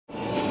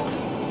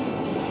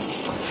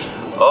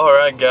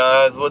Alright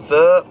guys, what's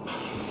up?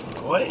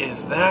 What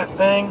is that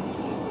thing?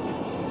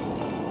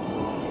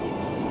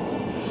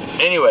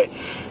 Anyway,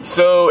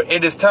 so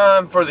it is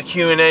time for the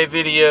Q&A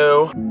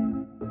video.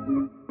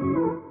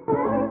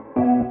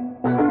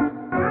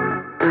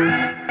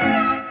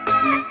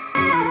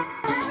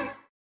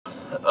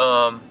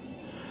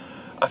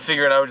 I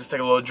figured I would just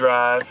take a little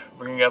drive,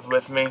 bring you guys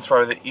with me. It's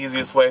probably the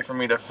easiest way for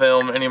me to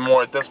film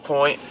anymore at this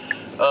point.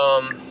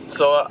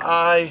 So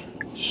I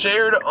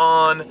shared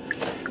on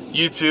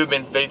YouTube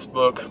and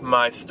Facebook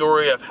my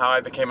story of how I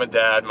became a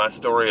dad, my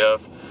story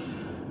of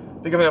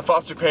becoming a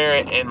foster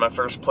parent and my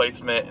first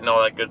placement and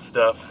all that good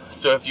stuff.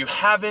 So if you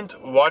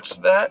haven't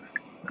watched that,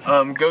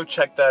 go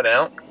check that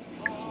out.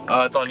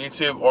 It's on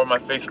YouTube or my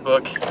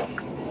Facebook.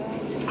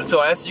 So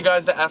I asked you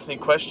guys to ask me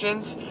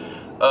questions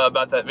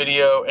about that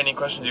video, any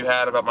questions you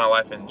had about my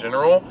life in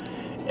general.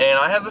 And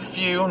I have a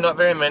few, not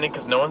very many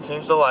because no one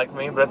seems to like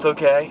me, but it's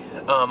okay.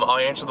 I'll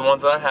answer the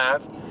ones that I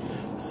have.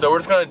 So we're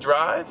just going to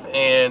drive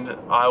and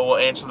I will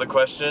answer the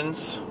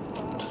questions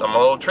just on my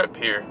little trip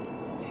here.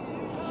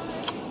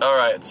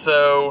 Alright,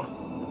 so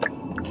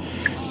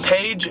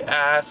Paige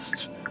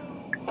asked,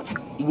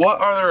 what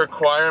are the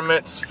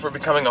requirements for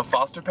becoming a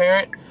foster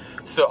parent?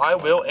 So I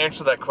will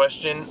answer that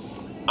question.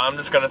 I'm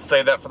just going to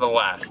say that for the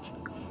last,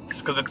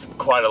 just because it's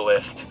quite a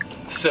list.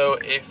 So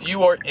if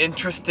you are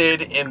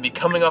interested in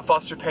becoming a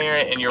foster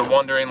parent and you're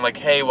wondering like,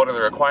 hey, what are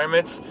the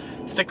requirements?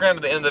 Stick around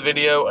to the end of the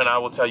video and I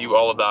will tell you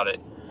all about it.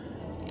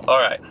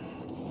 Alright,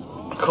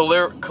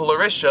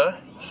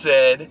 Clarissa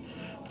said,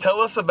 tell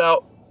us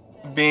about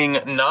being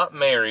not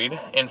married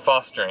and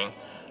fostering.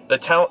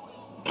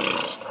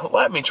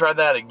 Let me try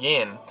that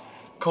again.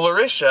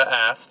 Clarissa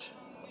asked,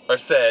 or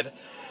said,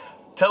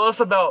 tell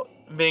us about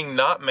being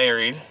not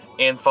married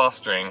and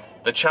fostering.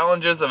 The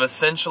challenges of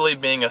essentially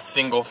being a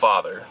single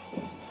father.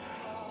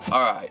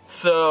 Alright,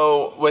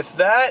 so with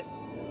that,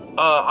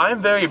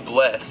 I'm very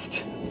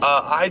blessed.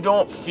 I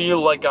don't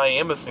feel like I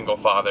am a single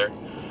father.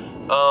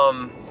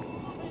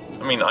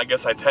 I mean, I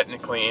guess I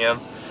technically am.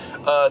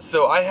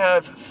 So I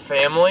have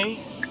family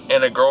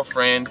and a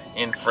girlfriend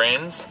and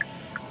friends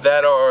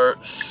that are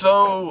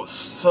so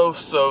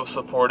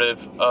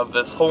supportive of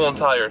this whole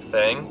entire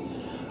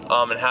thing,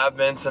 and have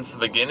been since the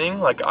beginning.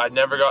 Like, I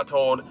never got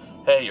told,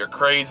 hey, you're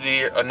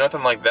crazy, or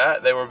nothing like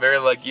that. They were very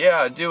like,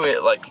 yeah, do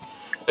it. Like,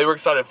 they were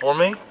excited for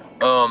me.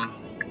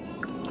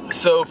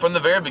 So from the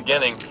very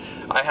beginning,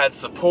 I had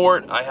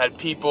support. I had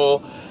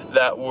people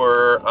that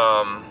were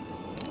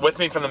with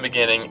me from the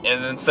beginning,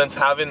 and then since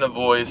having the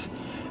boys,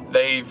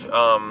 they've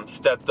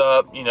stepped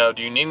up. You know,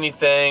 do you need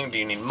anything? Do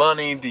you need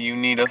money? Do you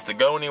need us to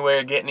go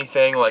anywhere, get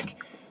anything? Like,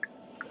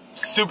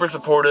 super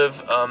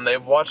supportive.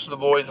 They've watched the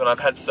boys when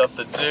I've had stuff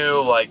to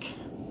do. Like,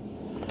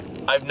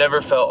 I've never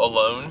felt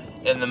alone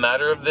in the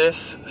matter of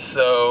this,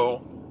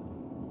 so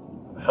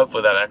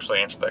hopefully that actually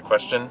answered that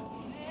question.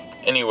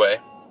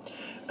 Anyway,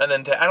 and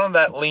then to add on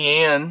that,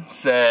 Leanne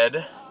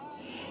said,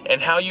 and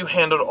how you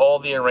handled all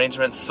the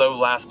arrangements so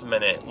last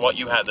minute, what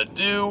you had to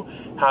do,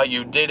 how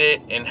you did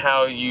it, and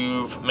how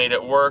you've made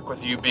it work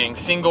with you being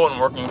single and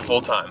working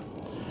full-time.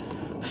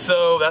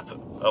 So that's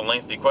a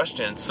lengthy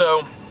question.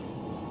 So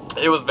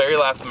it was very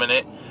last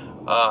minute.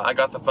 I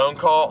got the phone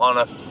call on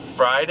a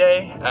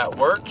Friday at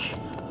work.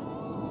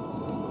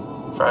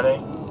 Friday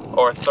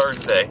or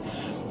Thursday.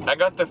 I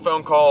got the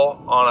phone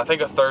call on, I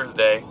think, a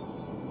Thursday.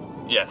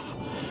 Yes.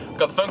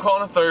 Got the phone call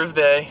on a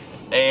Thursday,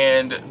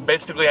 and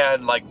basically I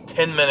had like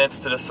 10 minutes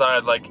to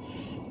decide, like,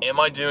 am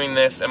I doing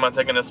this? Am I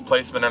taking this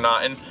placement or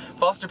not? And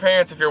foster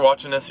parents, if you're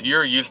watching this,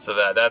 you're used to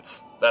that.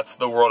 That's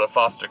the world of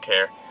foster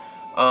care.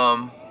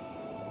 But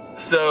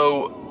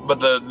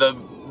the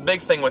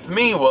big thing with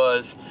me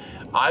was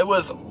I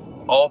was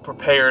all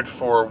prepared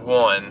for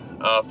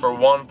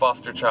one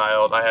foster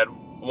child. I had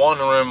one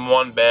room,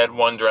 one bed,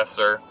 one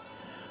dresser,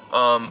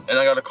 and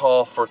I got a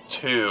call for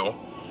two.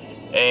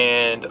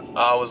 And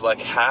I was like,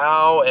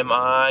 how am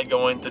I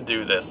going to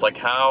do this? Like,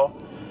 how,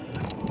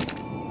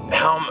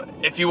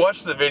 if you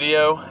watched the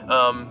video,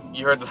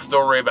 you heard the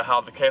story about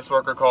how the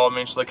caseworker called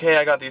me and she's like, hey,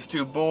 I got these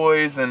two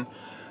boys, and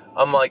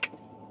I'm like,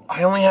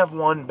 I only have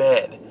one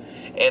bed.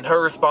 And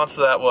her response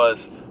to that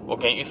was, well,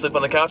 can't you sleep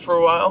on the couch for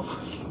a while?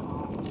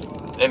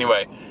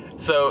 Anyway,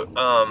 so,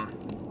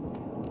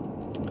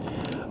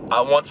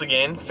 once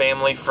again,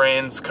 family,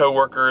 friends,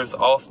 co-workers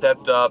all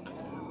stepped up,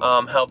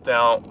 helped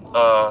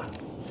out,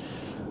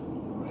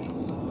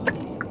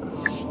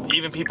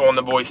 even people on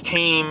the boys'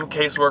 team,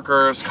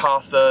 caseworkers,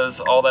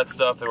 CASAs, all that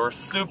stuff. They were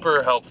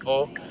super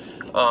helpful,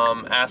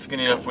 asking,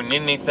 you know, if we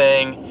need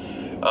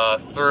anything. They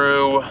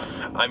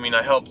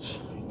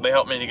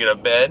helped me to get a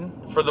bed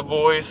for the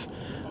boys.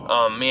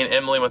 Me and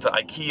Emily went to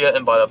IKEA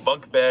and bought a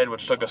bunk bed,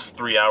 which took us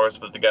 3 hours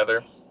to put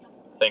together.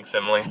 Thanks,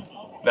 Emily.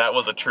 That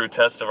was a true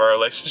test of our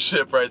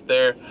relationship right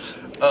there.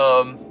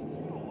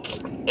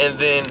 And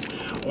then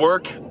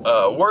work,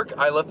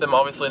 I let them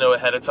obviously know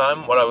ahead of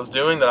time what I was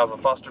doing, that I was a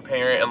foster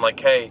parent, and like,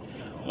 hey,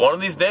 one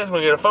of these days I'm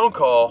gonna get a phone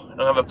call and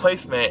I'll have a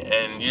placement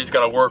and you just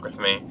gotta work with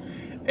me.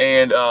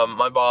 And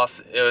my boss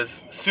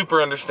is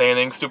super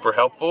understanding, super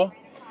helpful.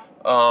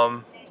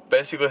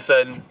 basically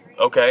said,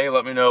 okay,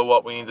 let me know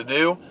what we need to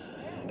do,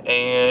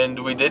 and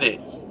we did it.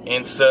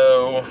 And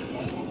so,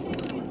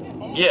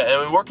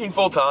 yeah, and working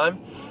full-time,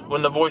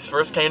 when the boys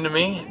first came to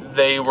me,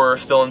 they were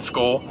still in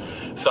school,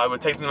 so I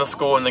would take them to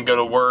school and then go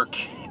to work,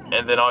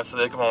 and then obviously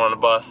they'd come on a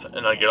bus,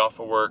 and I'd get off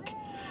of work.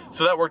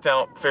 So that worked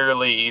out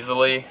fairly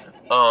easily.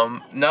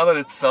 Now that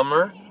it's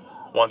summer,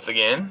 once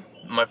again,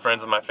 my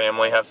friends and my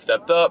family have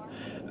stepped up.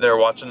 They're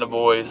watching the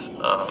boys,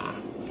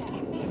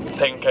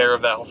 taking care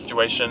of that whole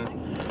situation.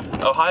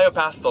 Ohio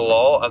passed a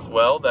law as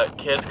well that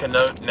kids can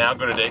now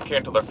go to daycare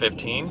until they're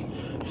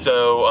 15.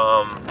 So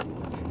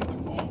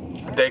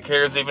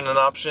daycare is even an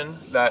option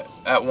that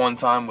at one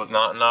time was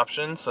not an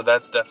option. So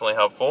that's definitely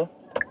helpful.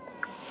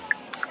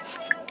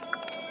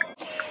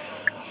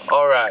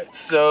 All right,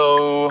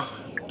 so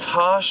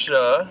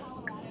Tasha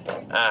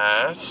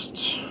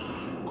asked,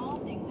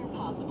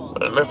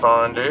 let me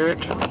find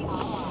it.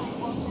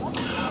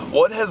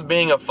 What has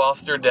being a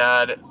foster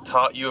dad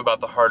taught you about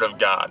the heart of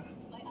God?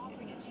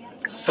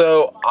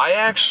 So I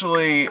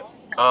actually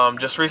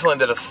just recently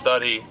did a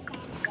study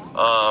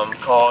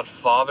called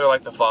Father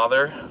Like the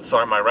Father.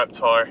 Sorry, my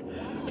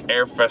Reptar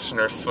air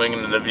freshener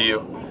swinging in the view.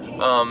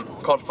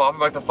 Called Father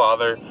Like the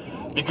Father,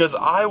 because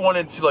I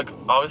wanted to, like,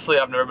 obviously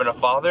I've never been a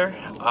father.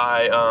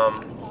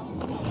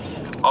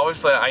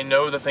 Obviously I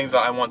know the things that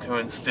I want to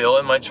instill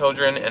in my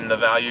children and the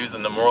values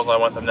and the morals I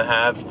want them to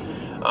have.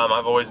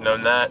 I've always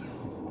known that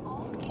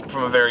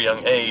from a very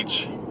young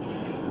age.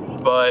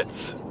 But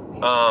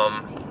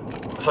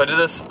so I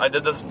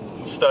did this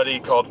study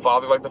called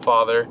Father Like the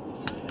Father,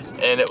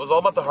 and it was all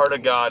about the heart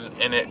of God,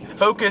 and it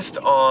focused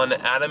on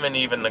Adam and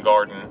Eve in the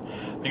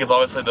garden, because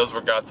obviously those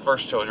were God's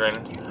first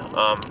children,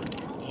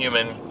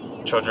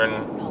 human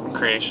children,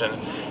 creation,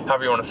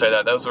 however you want to say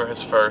that. Those were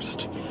his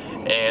first.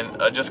 And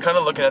just kind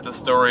of looking at the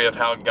story of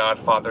how God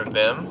fathered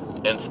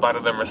them in spite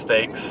of their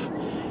mistakes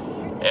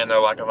and their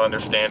lack of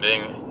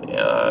understanding,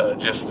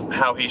 just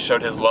how he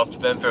showed his love to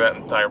them through that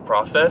entire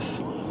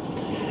process.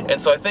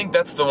 And so I think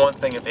that's the one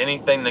thing, if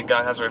anything, that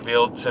God has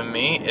revealed to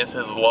me is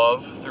his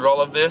love through all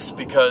of this.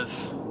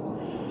 Because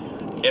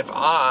if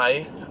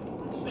I,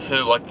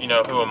 who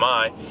am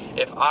I,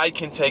 if I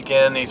can take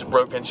in these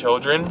broken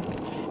children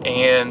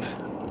and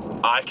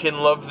I can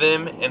love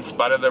them in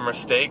spite of their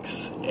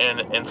mistakes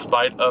and in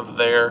spite of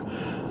their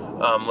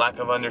lack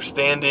of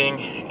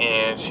understanding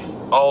and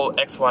all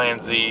X, Y,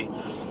 and Z,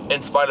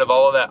 in spite of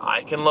all of that,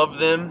 I can love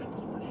them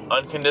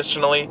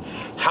unconditionally.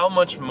 How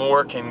much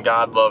more can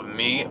God love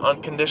me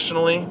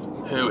unconditionally,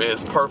 who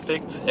is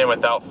perfect and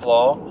without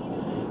flaw,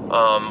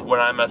 when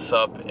I mess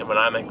up and when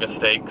I make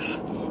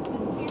mistakes?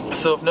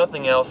 So if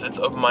nothing else, it's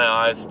opened my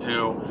eyes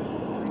to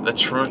the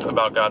truth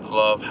about God's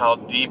love, how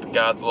deep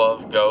God's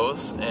love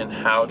goes, and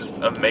how just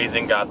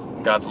amazing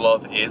God's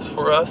love is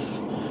for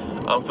us.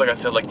 It's like I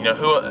said,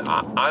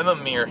 I'm a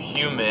mere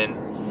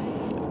human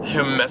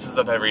who messes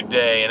up every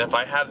day, and if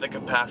I have the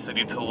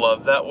capacity to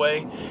love that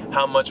way,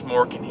 how much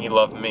more can he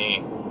love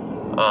me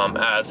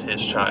as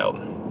his child?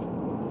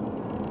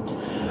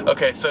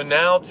 Okay, so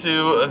now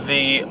to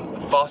the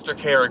foster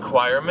care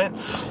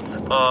requirements.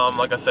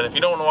 Like I said, if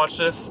you don't want to watch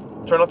this,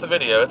 turn off the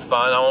video. It's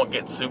fine. I won't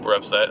get super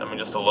upset. I mean,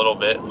 just a little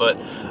bit. But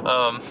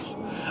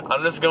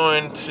I'm just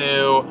going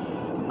to,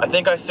 I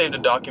think I saved a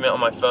document on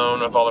my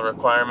phone of all the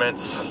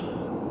requirements, because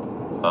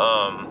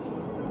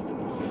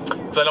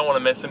I don't want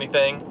to miss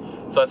anything.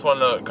 So I just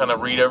wanted to kind of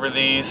read over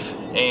these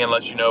and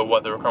let you know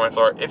what the requirements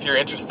are if you're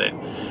interested.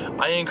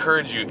 I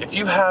encourage you, if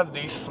you have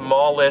the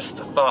smallest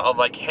thought of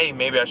like, hey,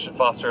 maybe I should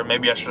foster,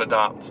 maybe I should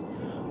adopt,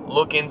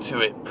 look into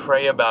it,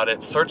 pray about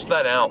it, search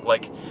that out.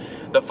 Like,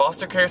 the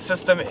foster care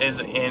system is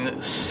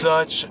in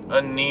such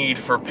a need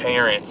for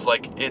parents.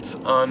 Like, it's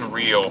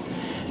unreal.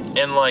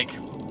 And like,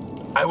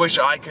 I wish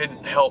I could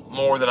help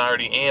more than I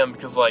already am,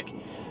 because like,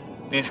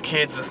 these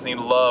kids just need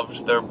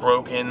love. They're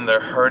broken, they're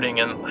hurting,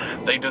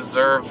 and they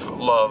deserve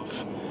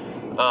love.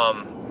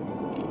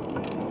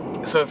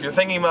 So if you're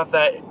thinking about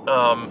that,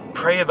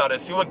 pray about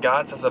it, see what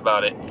God says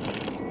about it.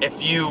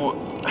 If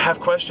you have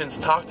questions,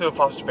 talk to a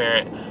foster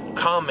parent,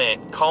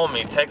 comment, call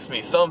me, text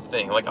me,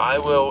 something. Like, I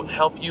will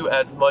help you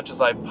as much as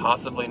I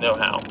possibly know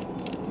how.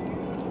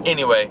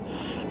 Anyway,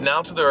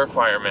 now to the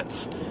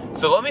requirements.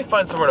 So let me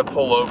find somewhere to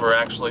pull over,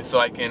 actually, so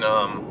I can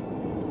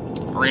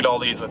read all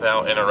these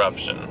without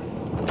interruption.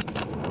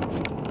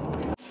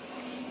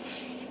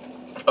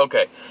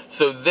 Okay,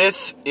 so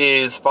this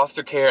is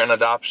foster care and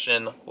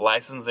adoption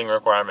licensing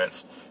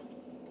requirements.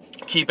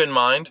 Keep in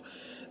mind,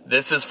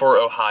 this is for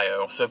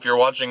Ohio. So if you're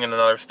watching in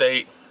another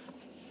state,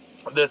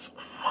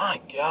 my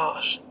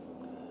gosh,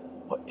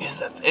 what is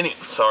that?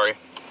 Sorry,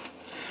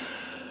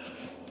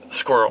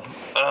 squirrel.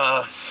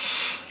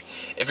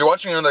 If you're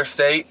watching in another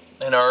state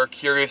and are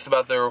curious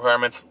about the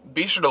requirements,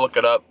 be sure to look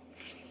it up.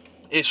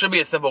 It should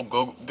be a simple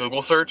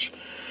Google search,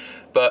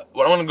 but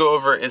what I want to go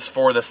over is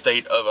for the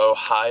state of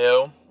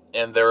Ohio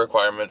and their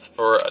requirements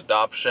for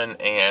adoption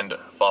and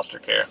foster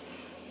care.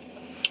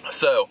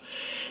 So,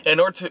 let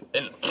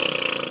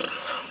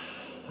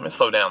me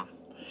slow down.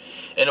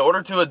 In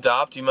order to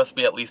adopt, you must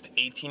be at least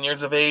 18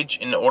 years of age.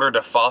 In order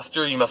to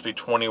foster, you must be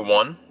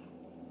 21.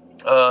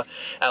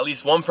 At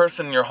least one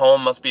person in your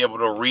home must be able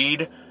to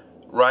read,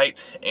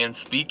 write, and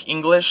speak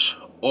English,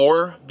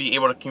 or be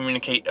able to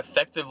communicate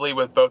effectively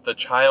with both the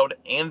child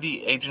and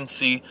the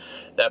agency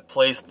that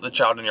placed the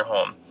child in your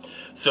home.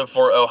 So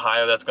for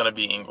Ohio, that's going to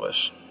be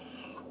English.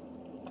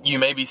 You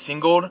may be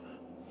singled.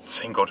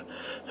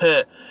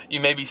 You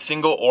may be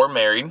single or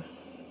married.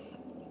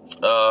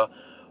 All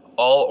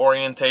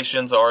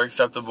orientations are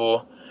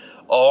acceptable.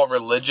 All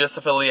religious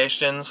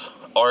affiliations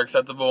are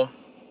acceptable.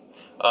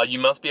 You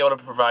must be able to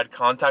provide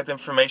contact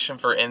information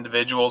for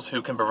individuals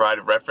who can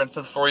provide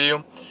references for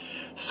you.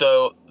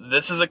 So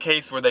this is a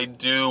case where they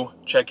do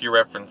check your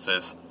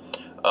references.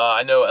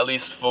 I know at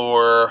least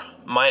for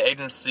my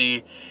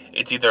agency,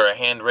 it's either a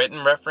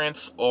handwritten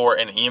reference or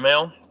an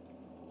email.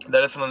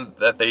 That is something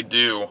that they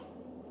do.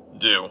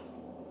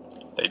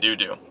 They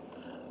do.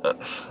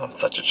 I'm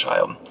such a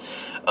child.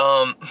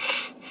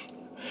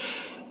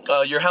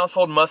 Your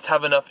household must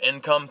have enough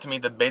income to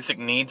meet the basic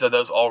needs of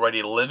those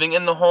already living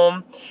in the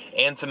home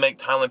and to make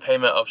timely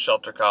payment of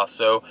shelter costs.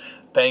 So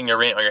paying your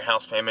rent or your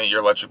house payment,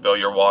 your electric bill,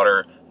 your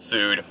water,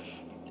 food,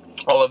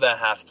 all of that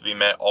has to be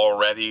met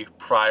already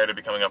prior to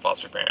becoming a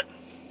foster parent.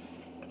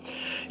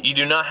 You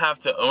do not have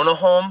to own a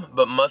home,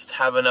 but must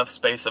have enough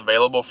space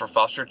available for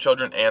foster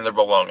children and their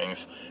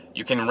belongings.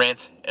 You can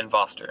rent and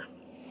foster.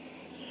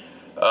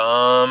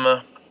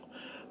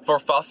 For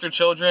foster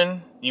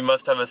children, you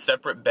must have a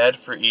separate bed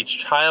for each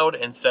child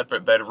and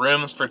separate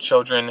bedrooms for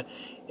children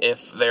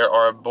if there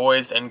are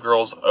boys and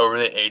girls over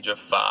the age of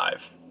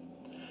 5.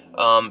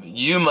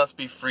 You must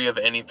be free of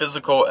any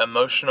physical,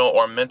 emotional,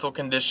 or mental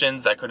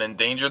conditions that could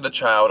endanger the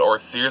child or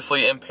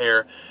seriously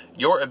impair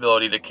your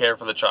ability to care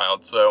for the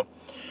child. So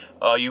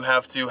you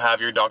have to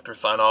have your doctor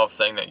sign off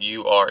saying that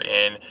you are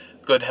in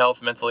good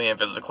health mentally and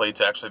physically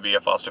to actually be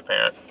a foster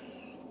parent.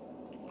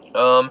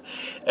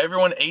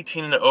 Everyone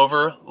 18 and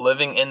over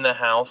living in the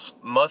house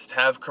must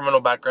have criminal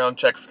background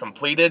checks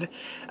completed,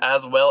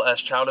 as well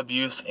as child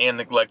abuse and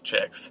neglect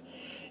checks.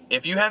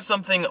 If you have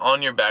something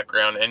on your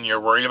background and you're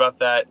worried about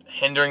that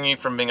hindering you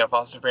from being a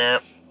foster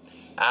parent,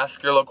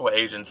 ask your local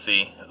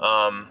agency.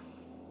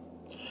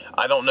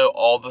 I don't know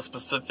all the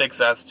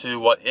specifics as to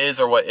what is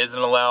or what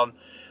isn't allowed,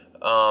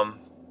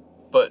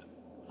 but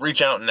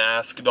reach out and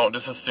ask. Don't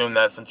just assume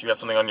that since you have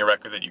something on your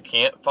record that you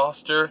can't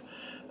foster.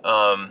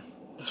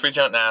 Just reach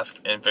out and ask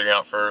and figure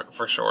out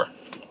for sure.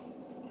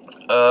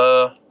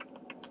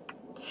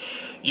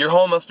 Your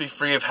home must be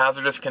free of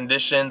hazardous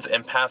conditions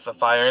and pass a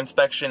fire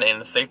inspection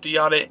and a safety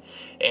audit,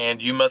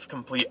 and you must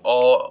complete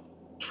all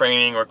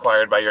training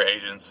required by your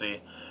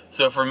agency.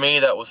 So for me,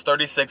 that was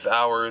 36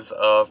 hours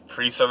of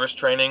pre-service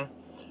training.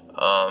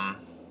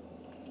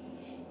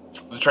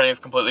 The training is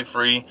completely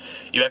free.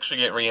 You actually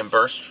get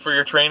reimbursed for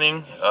your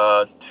training,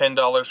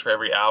 $10 for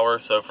every hour.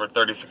 So for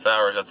 36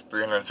 hours, that's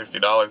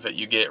 $360 that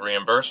you get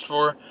reimbursed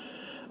for.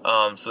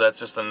 So that's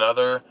just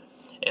another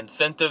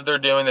incentive they're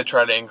doing to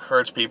try to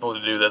encourage people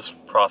to do this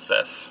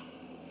process.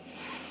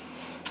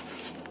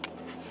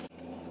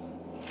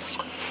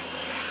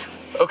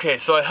 Okay,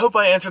 so I hope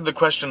I answered the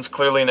questions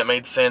clearly and it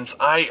made sense.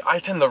 I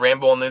tend to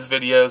ramble on these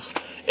videos.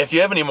 If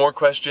you have any more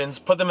questions,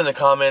 put them in the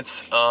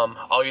comments.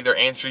 I'll either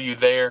answer you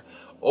there,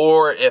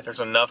 or if there's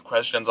enough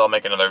questions, I'll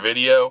make another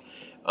video.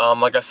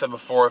 Like I said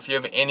before, if you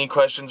have any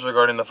questions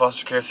regarding the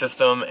foster care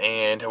system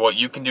and what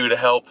you can do to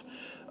help,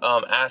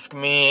 ask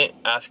me,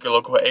 ask your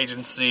local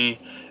agency,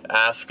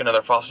 ask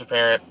another foster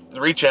parent,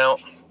 reach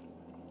out.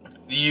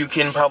 You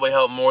can probably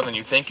help more than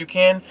you think you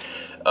can,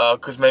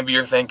 because maybe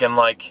you're thinking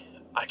like,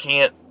 I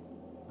can't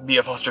be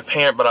a foster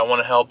parent, but I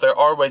want to help. There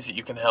are ways that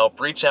you can help.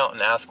 Reach out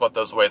and ask what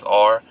those ways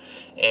are,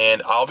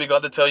 and I'll be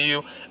glad to tell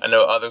you. I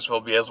know others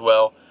will be as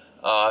well.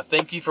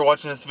 Thank you for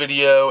watching this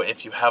video.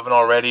 If you haven't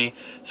already,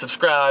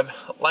 subscribe,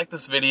 like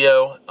this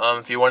video.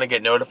 If you want to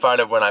get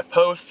notified of when I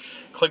post,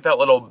 click that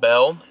little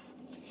bell.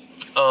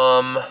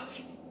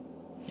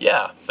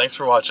 Yeah, thanks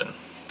for watching.